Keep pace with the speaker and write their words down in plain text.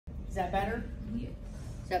Is that better? Yes.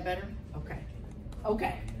 Is that better? Okay.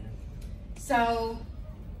 Okay. So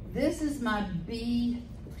this is my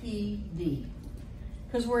BPD,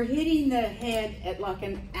 because we're hitting the head at like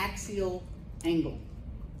an axial angle.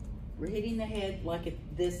 We're hitting the head like at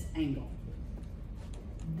this angle.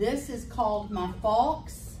 This is called my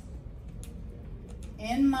falx.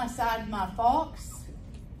 Inside my falx,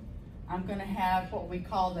 I'm going to have what we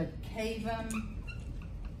call the cavum,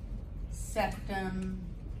 septum,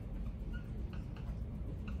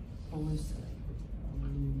 pellucidum.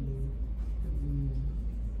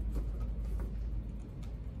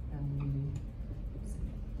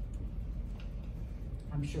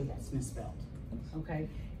 I'm sure that's misspelled. Okay,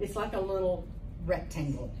 it's like a little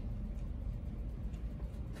rectangle.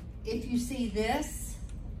 If you see this,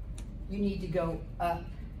 you need to go up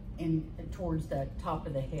and towards the top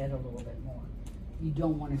of the head a little bit more. You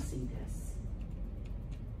don't want to see this.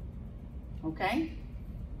 Okay?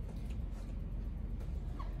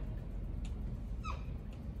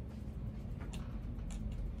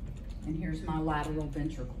 And here's my lateral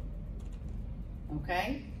ventricle.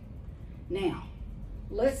 Okay? Now,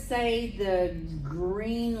 let's say the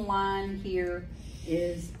green line here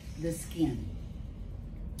is the skin.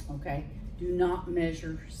 Okay? Do not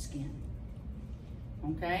measure skin.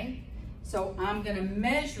 Okay? So I'm going to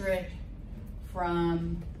measure it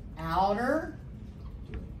from outer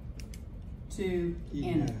to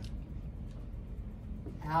inner.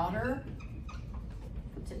 Outer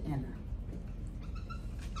to inner.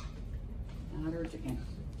 Outer to inner.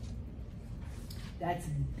 That's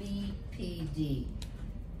BPD.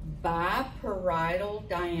 Biparietal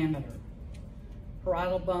diameter.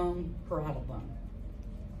 Parietal bone, parietal bone.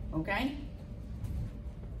 Okay?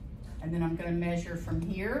 And then I'm going to measure from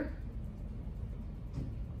here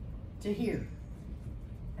to here.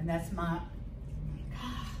 And that's my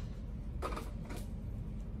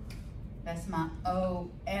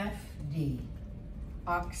OFD.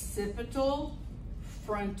 Occipital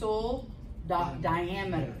frontal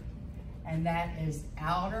diameter. And that is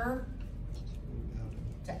outer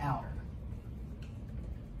to outer.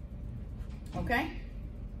 Okay?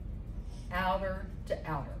 Outer to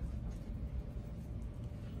outer.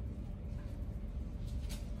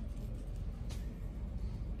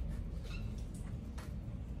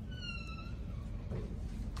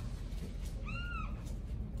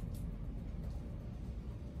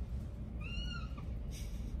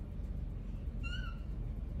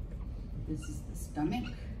 This is the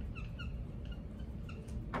stomach.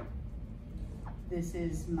 This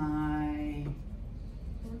is my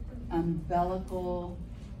umbilical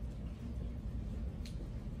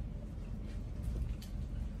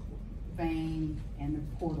vein and the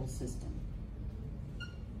portal system.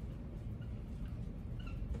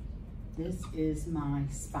 This is my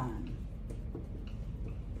spine.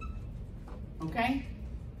 Okay?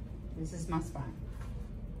 This is my spine.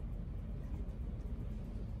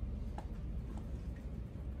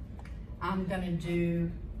 I'm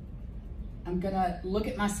gonna look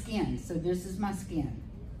at my skin. So this is my skin.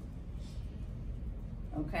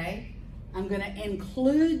 Okay? I'm gonna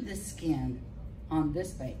include the skin on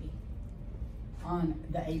this baby, on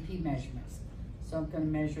the AP measurements. So I'm gonna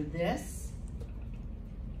measure this.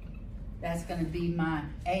 That's gonna be my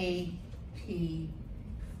APD.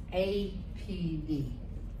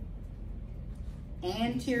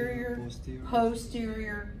 Anterior,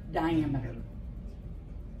 posterior diameter.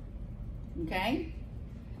 Okay?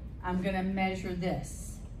 I'm going to measure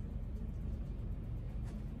this.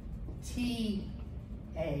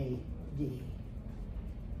 TAD.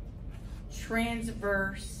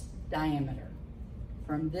 Transverse diameter.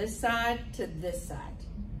 From this side to this side.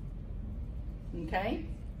 Okay?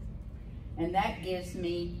 And that gives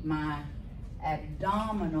me my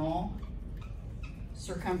abdominal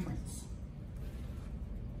circumference.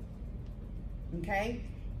 Okay?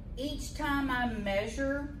 Each time I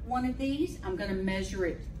measure one of these, I'm going to measure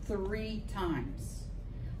it 3 times.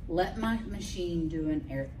 Let my machine do an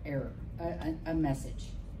an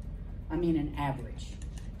average.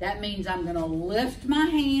 That means I'm going to lift my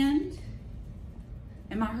hand.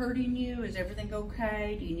 Am I hurting you? Is everything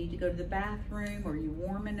okay? Do you need to go to the bathroom? Are you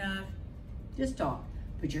warm enough? Just talk.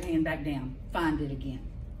 Put your hand back down. Find it again.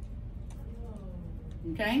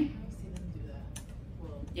 Okay? I've seen them do that.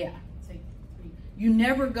 Well, yeah. Take 3. You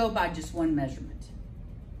never go by just one measurement.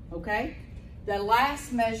 Okay? The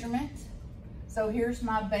last measurement, so here's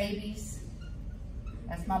my babies.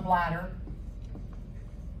 That's my bladder.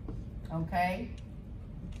 Okay?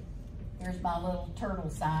 Here's my little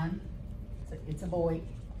turtle sign. It's a boy.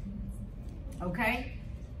 Okay?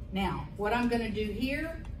 Now, what I'm going to do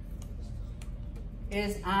here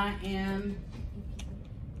is I am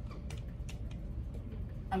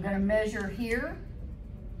I'm gonna measure here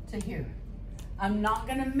to here. I'm not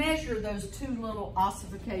gonna measure those two little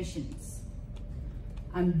ossifications.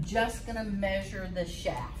 I'm just gonna measure the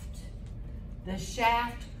shaft. The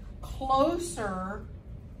shaft closer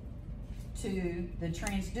to the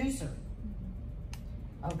transducer.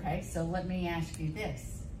 Okay, so let me ask you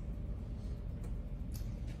this.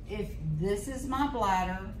 If this is my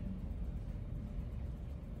bladder,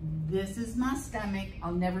 this is my stomach,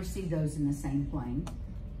 I'll never see those in the same plane.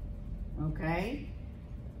 Okay?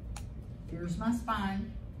 Here's my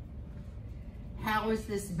spine. How is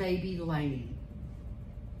this baby laying?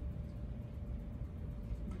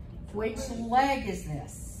 Which leg is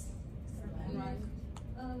this? The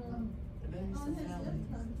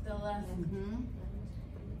left.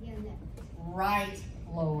 Right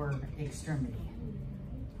lower extremity.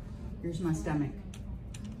 Here's my stomach.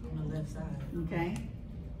 On the left side. Okay?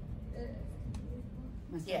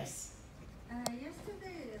 Yes.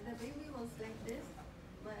 Yesterday the baby was like this,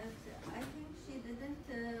 but I think she didn't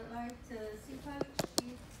write CPAP. She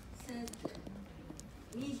said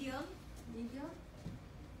medial.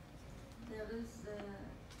 There is,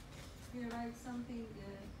 she writes something,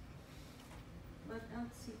 but not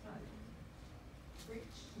CPAP.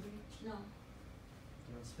 No.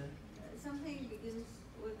 Something begins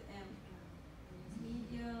with M.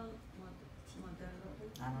 Medial,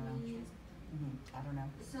 I don't know. I don't know.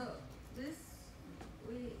 So this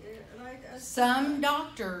we write as Some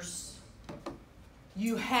doctors,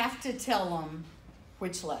 you have to tell them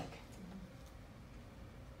which leg.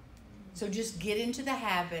 So just get into the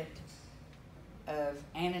habit of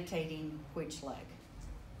annotating which leg.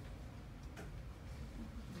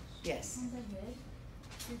 Yes. On the head,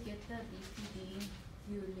 to get the BPD,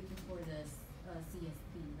 you're looking for the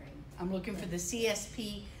CSP, right? I'm looking for the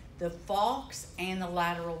CSP, the falx, and the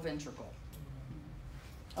lateral ventricle.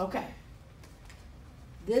 Okay.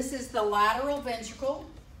 This is the lateral ventricle.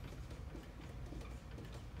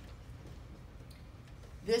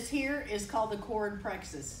 This here is called the cord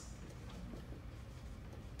plexus.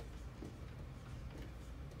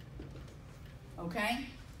 Okay?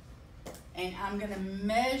 And I'm going to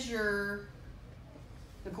measure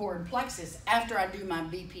the cord plexus after I do my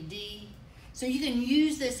BPD. So you can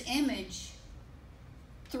use this image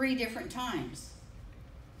 3 different times.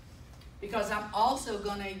 Because I'm also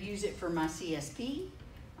going to use it for my CSP.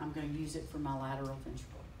 I'm going to use it for my lateral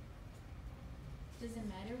ventricle. Does it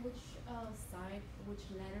matter which side, which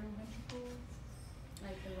lateral ventricle?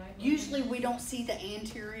 Like the right one? Usually we don't see the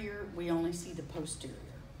anterior, we only see the posterior.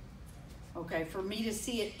 Okay, for me to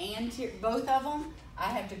see it anterior, both of them,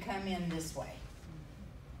 I have to come in this way.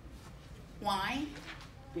 Why?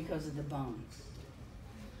 Because of the bones.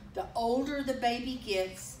 The older the baby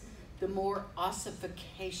gets, the more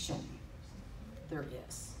ossification there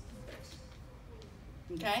is.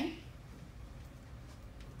 Okay?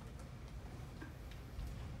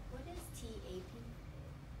 What is TAP?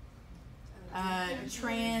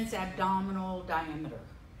 Transabdominal diameter.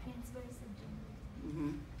 Transverse abdominal.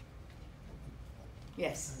 Mm-hmm.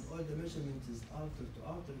 Yes. And all the measurement is outer to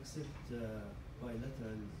outer except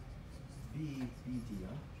bilateral BPD,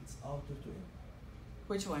 it's outer to in.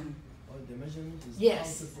 Which one? All the measurement is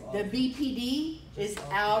Yes. outer to The outer. BPD is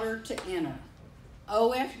Just outer to inner.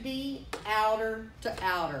 OFD, outer to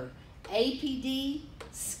outer. APD,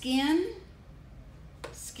 skin,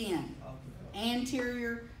 Outer to outer.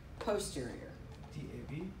 anterior, posterior.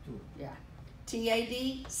 TAB, 2. Yeah.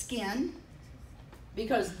 TAD, skin,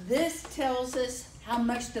 because this tells us how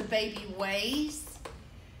much the baby weighs.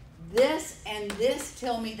 This and this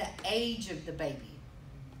tell me the age of the baby.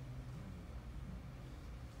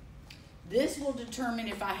 This will determine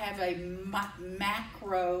if I have a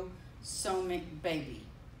macrosomic baby,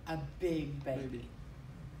 a big baby.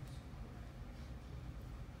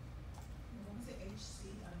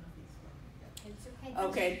 It's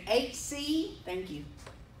okay. Okay, HC, thank you,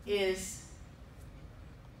 is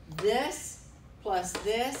this plus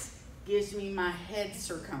this gives me my head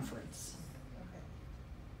circumference.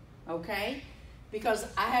 Okay? Because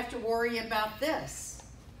I have to worry about this.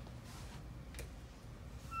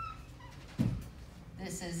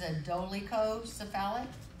 This is a dolichocephalic.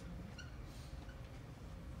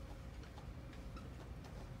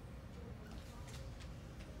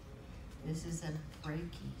 This is a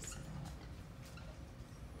brachycephalic.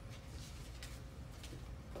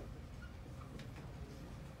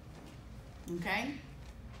 Okay?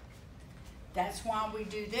 That's why we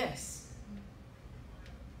do this.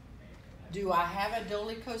 Do I have a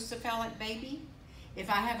dolichocephalic baby? If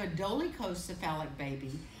I have a dolichocephalic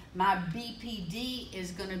baby, my BPD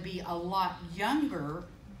is going to be a lot younger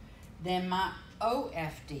than my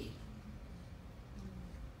OFD.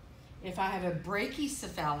 if I have a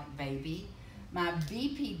brachycephalic baby, my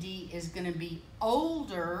BPD is going to be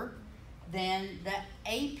older than the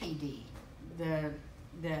APD, the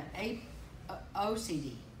OCD.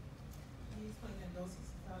 Can you explain that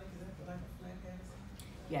docetaphalic? Is that like a flat head or something?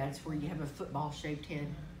 Yeah, it's where you have a football-shaped head.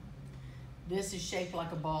 This is shaped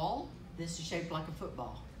like a ball. This is shaped like a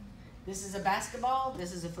football. This is a basketball.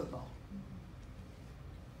 This is a football.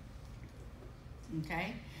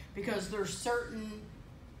 Okay? Because there's certain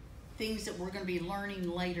things that we're going to be learning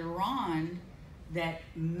later on that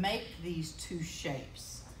make these two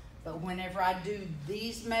shapes. But whenever I do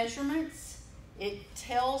these measurements, it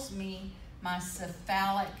tells me my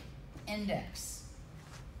cephalic index.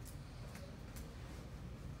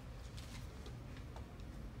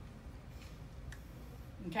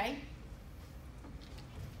 Okay?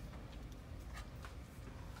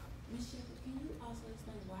 Ms. Shepherd, can you also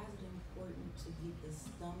explain why is it important to get the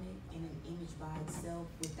stomach in an image by itself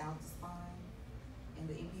without the spine and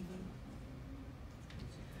the MPV?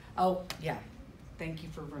 Oh, yeah. Thank you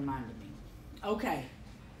for reminding me. Okay.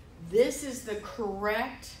 This is the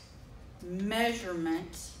correct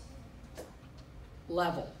measurement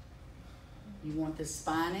level. You want the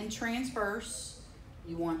spine and transverse,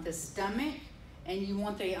 you want the stomach, and you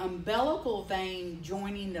want the umbilical vein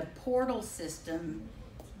joining the portal system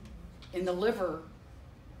in the liver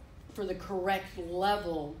for the correct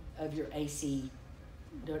level of your AC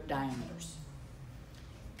diameters.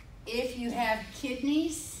 If you have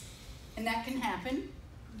kidneys, and that can happen,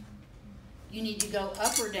 you need to go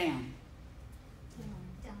up or down.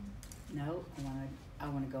 No, I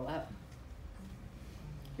want to go up.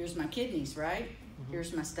 Here's my kidneys, right?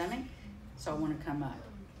 Here's my stomach, so I want to come up.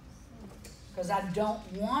 Because I don't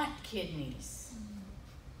want kidneys.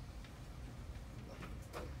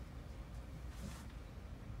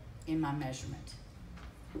 In my measurement.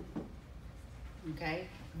 Okay?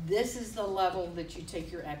 This is the level that you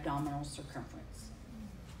take your abdominal circumference.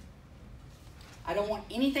 I don't want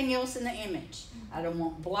anything else in the image. I don't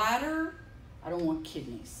want bladder. I don't want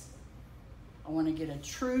kidneys. I want to get a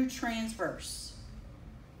true transverse.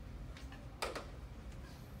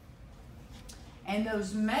 And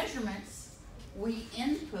those measurements we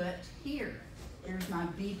input here. Here's my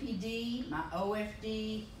BPD, my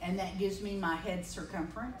OFD, and that gives me my head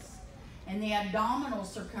circumference. And the abdominal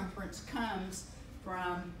circumference comes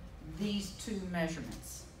from these two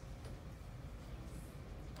measurements.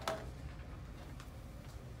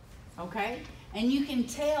 Okay? And you can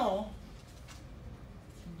tell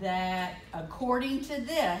that according to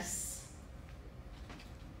this,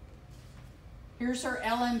 here's her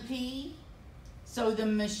LMP. So the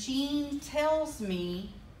machine tells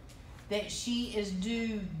me that she is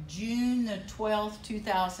due June the 12th,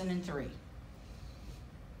 2003.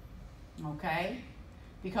 Okay?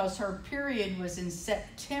 Because her period was in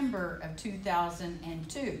September of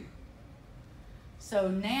 2002. So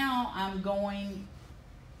now I'm going,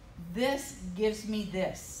 this gives me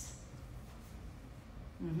this.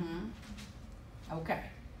 Okay.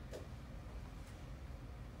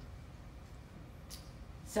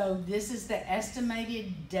 So this is the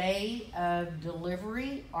estimated day of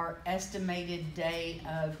delivery or estimated day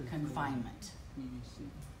of confinement.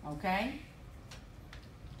 Okay?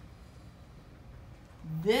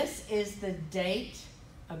 This is the date,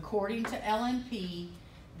 according to LNP,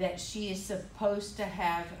 that she is supposed to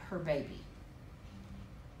have her baby.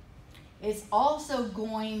 It's also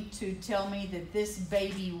going to tell me that this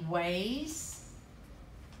baby weighs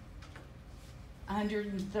 3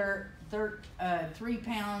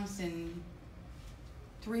 pounds and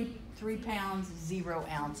 3 pounds 0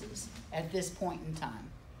 ounces at this point in time.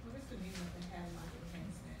 What is the meaning of the Hadlock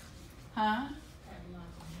enhancement? Huh? Hadlock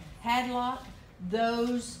enhancement. Hadlock.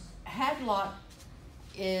 Those Hadlock.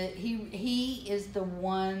 He is the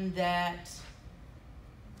one that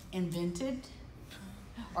invented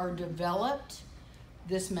or developed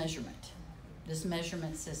this measurement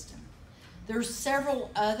system. There's several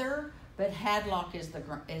other, but Hadlock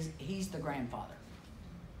he's the grandfather.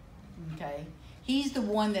 Okay, he's the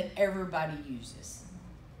one that everybody uses.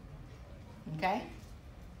 Okay,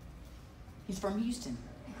 he's from Houston.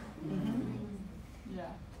 Yeah.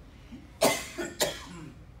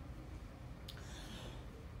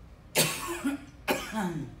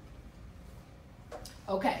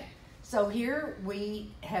 Okay, so here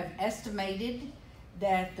we have estimated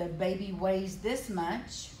that the baby weighs this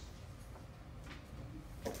much,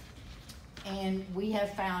 and we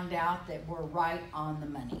have found out that we're right on the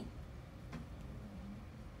money.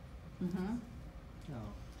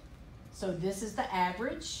 So this is the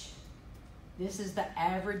average. This is the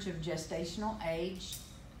average of gestational age,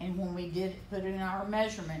 and when we did put in our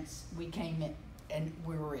measurements, we came and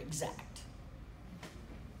we were exact.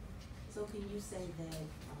 So can you say that,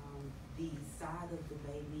 the side of the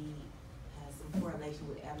baby has some correlation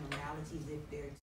with abnormalities if they're